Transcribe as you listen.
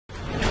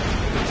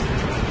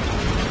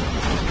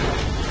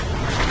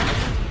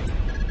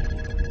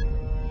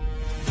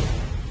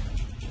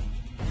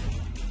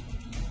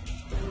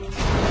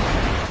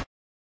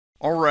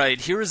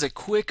Alright, here is a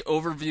quick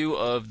overview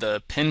of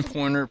the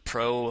Pinpointer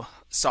Pro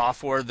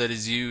software that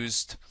is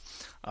used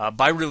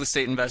by real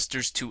estate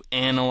investors to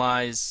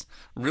analyze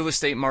real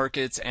estate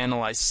markets,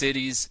 analyze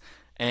cities,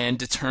 and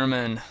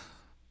determine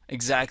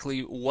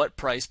exactly what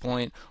price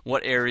point,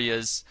 what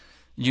areas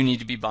you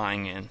need to be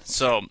buying in.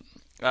 So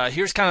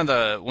here's kind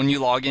of when you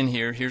log in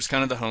here, here's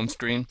kind of the home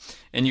screen,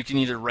 and you can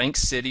either rank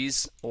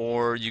cities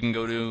or you can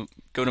go to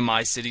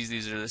My Cities.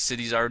 These are the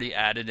cities already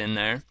added in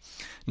there.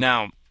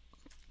 Now,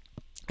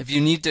 if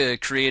you need to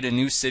create a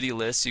new city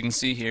list, you can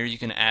see here you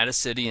can add a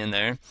city in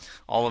there,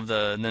 all of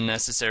the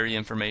necessary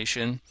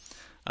information,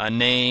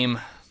 name,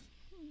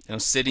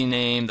 city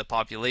name, the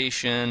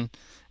population,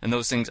 and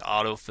those things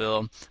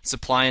autofill.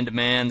 Supply and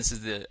demand, this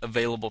is the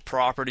available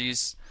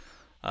properties,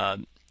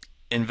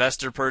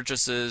 investor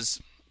purchases,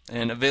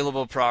 and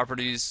available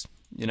properties,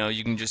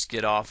 you can just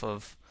get off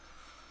of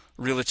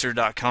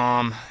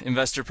realtor.com,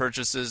 investor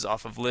purchases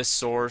off of list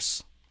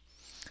source,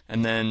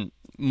 and then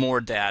more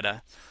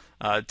data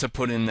to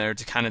put in there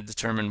to kind of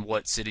determine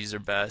what cities are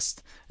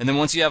best. And then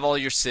once you have all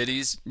your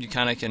cities, you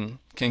kind of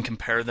can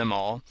compare them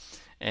all.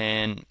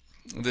 And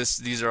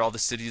these are all the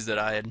cities that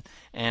I had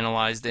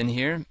analyzed in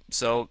here.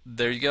 So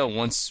there you go.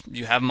 Once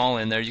you have them all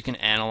in there, you can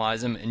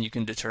analyze them and you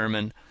can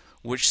determine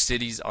which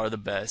cities are the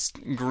best.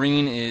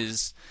 Green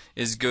is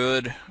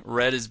good,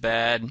 red is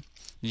bad,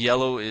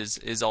 yellow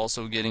is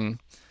also getting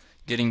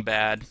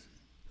bad.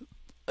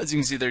 As you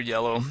can see there,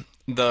 yellow.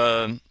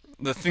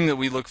 The thing that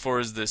we look for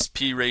is this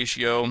P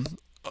ratio.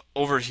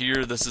 Over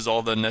here, this is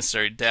all the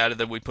necessary data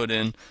that we put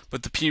in,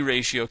 but the P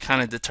ratio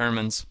kind of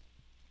determines,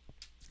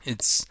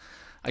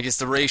 I guess,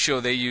 the ratio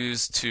they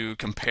use to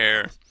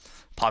compare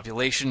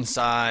population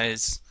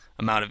size,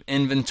 amount of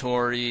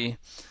inventory,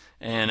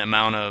 and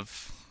amount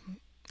of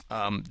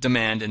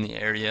demand in the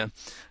area.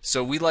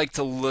 So we like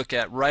to look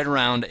at right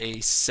around a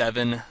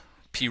 7.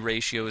 P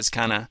ratio is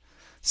kind of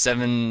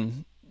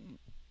 7.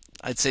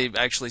 I'd say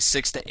actually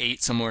 6 to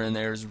 8, somewhere in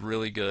there is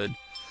really good.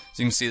 As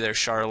you can see there,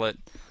 Charlotte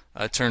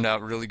turned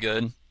out really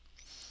good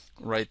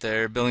right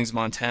there. Billings,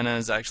 Montana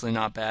is actually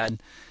not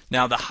bad.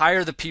 Now, the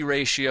higher the P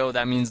ratio,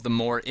 that means the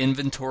more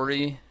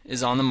inventory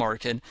is on the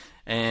market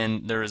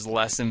and there is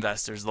less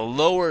investors. The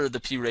lower the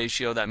P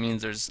ratio, that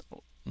means there's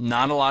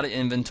not a lot of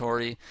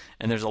inventory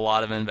and there's a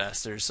lot of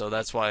investors. So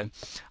that's why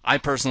I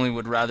personally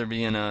would rather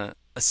be in a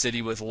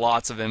city with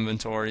lots of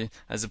inventory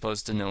as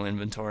opposed to no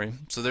inventory.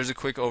 So there's a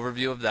quick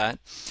overview of that.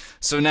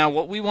 So now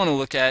what we want to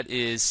look at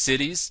is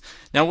cities.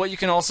 Now what you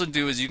can also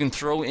do is you can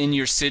throw in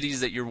your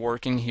cities that you're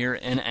working here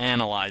and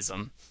analyze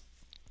them.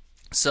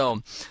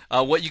 So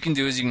what you can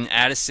do is you can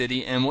add a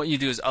city, and what you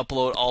do is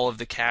upload all of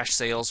the cash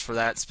sales for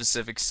that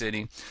specific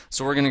city.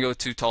 So we're going to go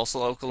to Tulsa,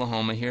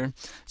 Oklahoma here.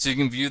 So you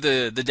can view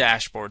the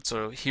dashboard.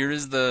 So here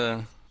is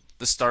the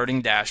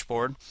starting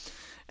dashboard,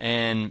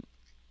 and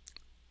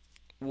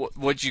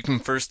what you can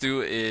first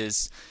do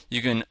is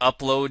you can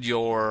upload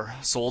your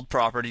sold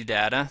property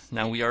data.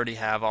 Now we already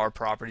have our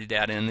property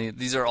data, and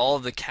these are all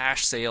of the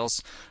cash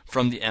sales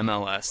from the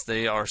MLS.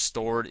 They are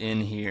stored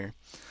in here.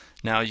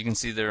 Now you can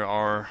see there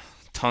are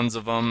tons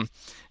of them,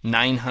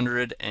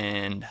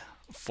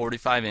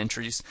 945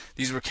 entries.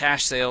 These were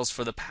cash sales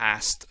for the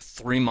past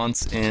 3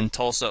 months in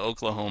Tulsa,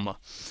 Oklahoma.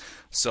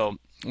 So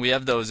we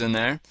have those in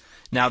there.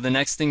 Now the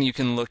next thing you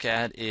can look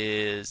at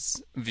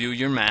is view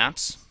your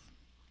maps.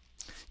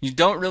 You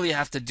don't really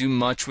have to do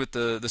much with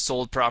the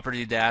sold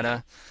property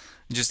data.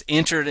 Just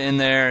enter it in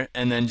there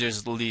and then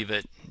just leave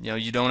it.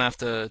 You don't have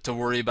to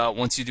worry about,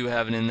 once you do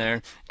have it in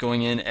there,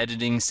 going in,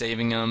 editing,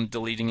 saving them,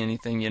 deleting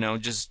anything.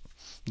 Just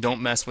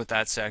don't mess with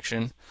that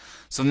section.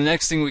 So the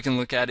next thing we can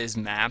look at is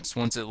maps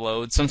once it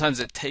loads. Sometimes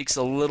it takes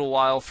a little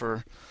while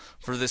for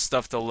this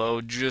stuff to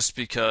load just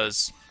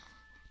because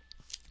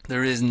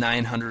there is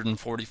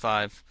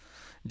 945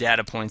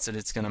 data points that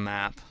it's going to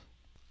map.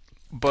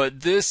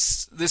 But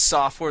this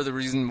software, the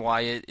reason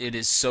why it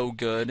is so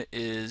good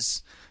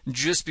is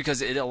just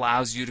because it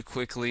allows you to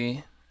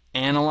quickly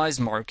analyze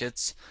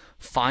markets,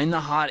 find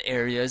the hot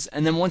areas,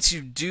 and then once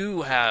you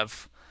do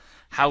have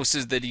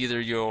houses that either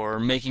you're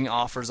making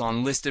offers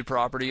on listed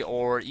property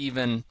or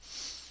even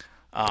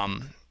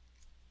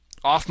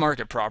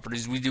off-market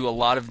properties, we do a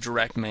lot of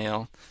direct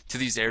mail to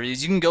these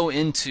areas. You can go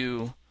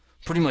into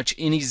pretty much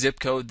any zip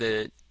code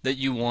that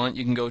you want.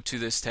 You can go to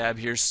this tab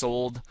here,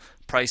 sold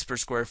price per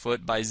square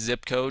foot by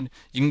zip code.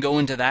 You can go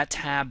into that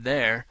tab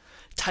there,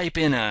 type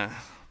in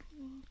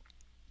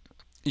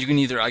you can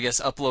either, I guess,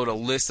 upload a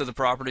list of the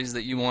properties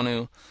that you want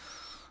to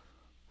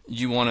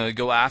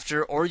go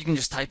after, or you can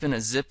just type in a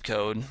zip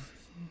code,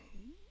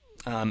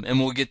 and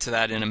we'll get to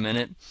that in a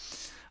minute.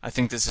 I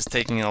think this is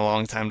taking a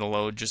long time to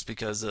load just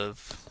because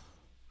of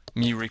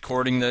me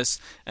recording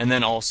this, and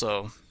then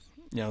also,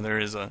 there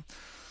is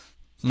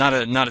not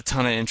a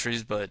ton of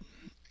entries, but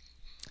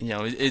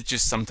it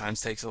just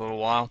sometimes takes a little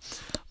while.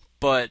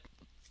 But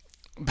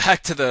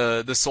back to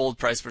the sold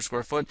price per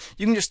square foot,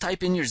 you can just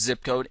type in your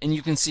zip code and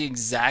you can see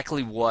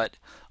exactly what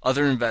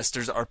other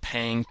investors are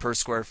paying per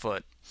square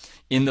foot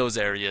in those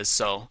areas.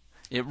 So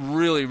it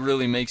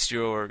really makes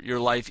your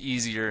life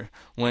easier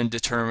when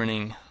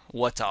determining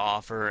what to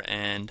offer,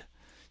 and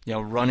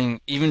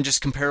running even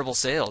just comparable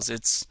sales.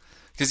 It's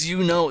because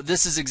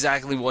this is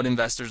exactly what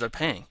investors are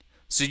paying,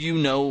 so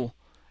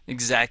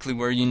exactly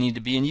where you need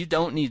to be, and you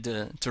don't need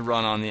to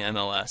run on the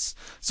MLS.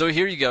 So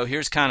here you go.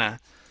 Here's kind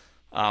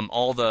of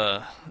all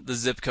the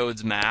zip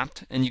codes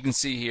mapped, and you can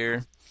see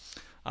here.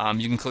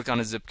 You can click on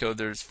a zip code.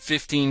 There's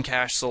 15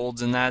 cash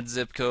solds in that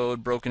zip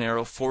code. Broken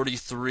Arrow,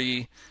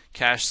 43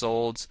 cash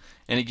solds,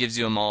 and it gives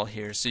you them all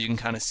here. So you can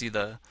kind of see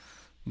the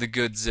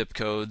good zip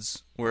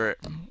codes where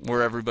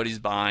everybody's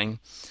buying.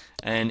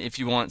 And if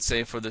you want,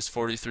 say, for this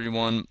 43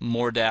 one,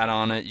 more data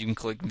on it, you can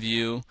click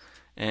View,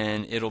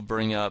 and it'll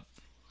bring up,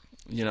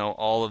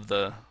 all of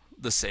the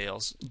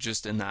sales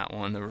just in that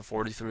one. There were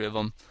 43 of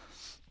them,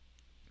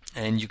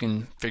 and you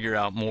can figure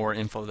out more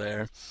info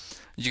there.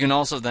 You can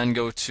also then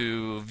go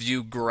to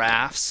View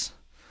Graphs,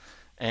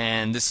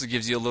 and this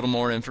gives you a little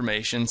more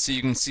information. So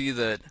you can see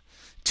that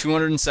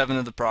 207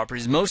 of the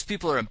properties, most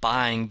people are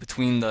buying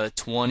between the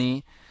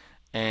 20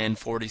 and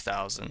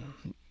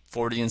 40,000.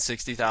 40 and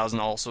 60,000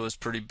 also is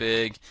pretty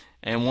big,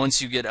 and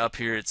once you get up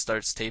here it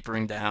starts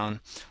tapering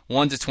down.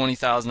 1 to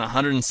 20,000,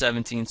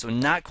 117, so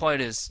not quite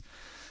as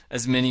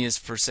many as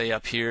per se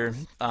up here,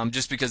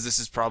 just because this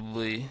is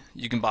probably,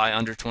 you can buy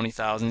under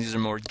 20,000. These are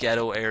more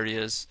ghetto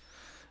areas.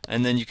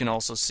 And then you can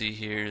also see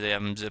here they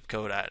have them zip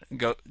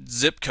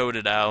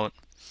coded out.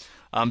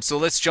 So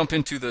let's jump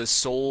into the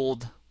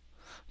sold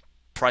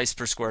price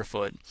per square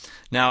foot.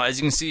 Now, as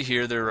you can see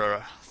here, there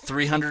are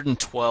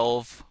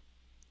 312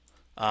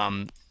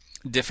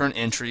 different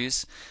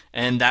entries,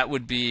 and that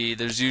would be,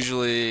 there's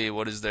usually,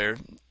 what is there,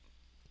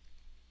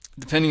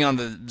 depending on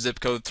the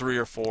zip code, 3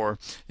 or 4.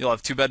 You'll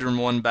have 2 bedroom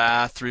 1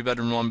 bath, 3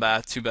 bedroom 1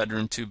 bath, 2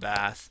 bedroom 2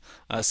 bath,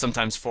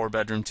 sometimes 4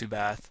 bedroom 2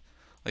 bath.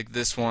 Like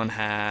this one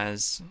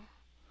has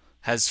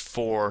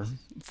four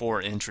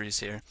entries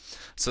here.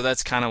 So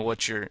that's kind of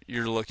what you're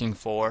looking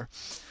for.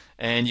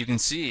 And you can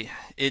see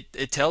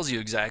it tells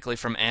you exactly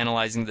from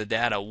analyzing the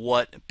data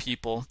what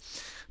people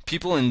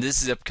in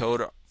this zip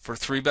code for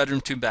 3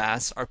 bedroom 2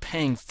 baths are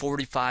paying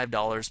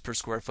 $45 per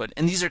square foot,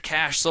 and these are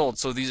cash sold,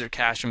 so these are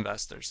cash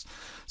investors.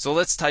 So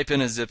let's type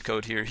in a zip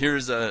code here.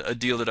 Here's a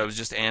deal that I was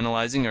just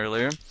analyzing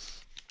earlier.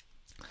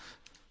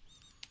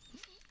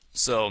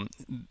 So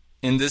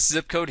in this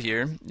zip code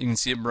here, you can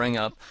see it bring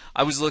up,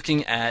 I was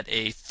looking at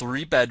a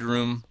 3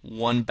 bedroom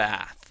 1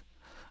 bath,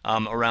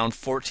 around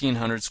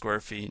 1,400 square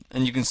feet,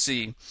 and you can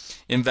see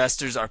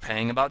investors are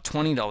paying about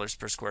 $20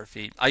 per square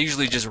feet. I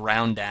usually just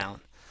round down.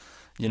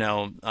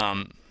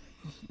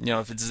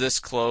 If it's this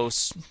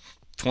close,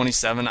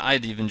 27,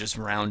 I'd even just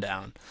round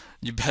down.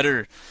 You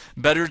better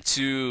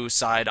to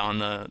side on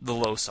the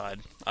low side,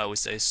 I would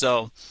say.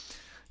 So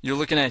you're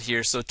looking at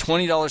here, so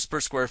 $20 per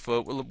square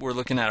foot, we're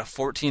looking at a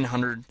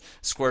 1,400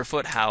 square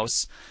foot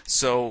house,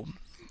 so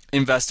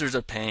investors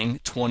are paying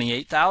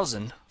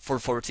 $28,000 for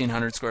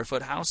 1,400 square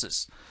foot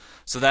houses.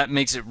 So that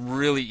makes it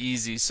really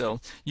easy. So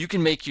you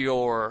can make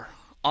your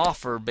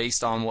offer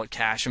based on what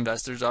cash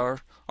investors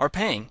are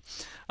paying.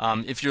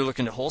 If you're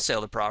looking to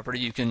wholesale the property,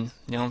 you can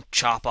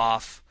chop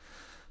off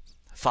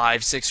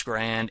 $5-6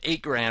 grand,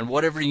 $8 grand,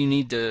 whatever you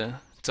need to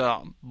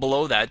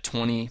below that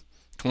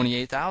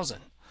 28,000.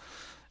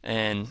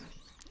 And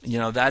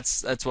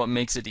that's what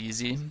makes it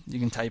easy. You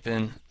can type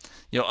in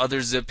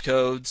other zip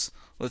codes.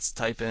 Let's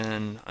type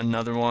in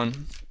another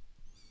one.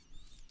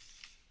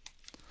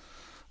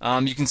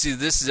 You can see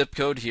this zip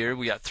code here.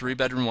 We got 3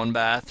 bedroom 1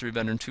 bath, 3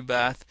 bedroom 2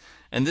 bath,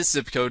 and this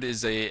zip code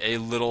is a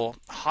little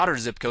hotter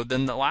zip code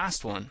than the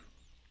last one.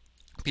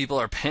 People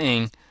are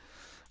paying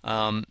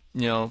between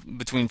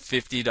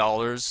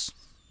 $50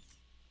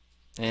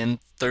 and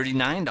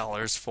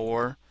 $39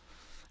 for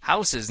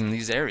houses in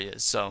these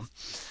areas. So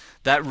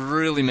that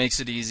really makes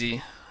it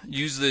easy.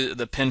 Use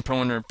the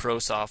Pinpointer Pro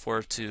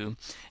software to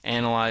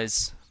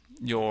analyze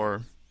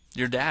your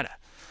data.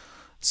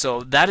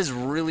 So that is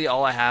really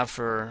all I have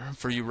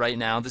for you right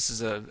now. This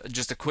is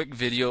just a quick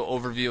video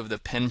overview of the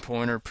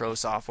Pinpointer Pro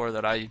software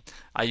that I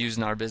use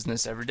in our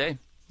business every day.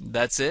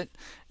 That's it,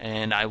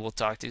 and I will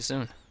talk to you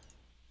soon.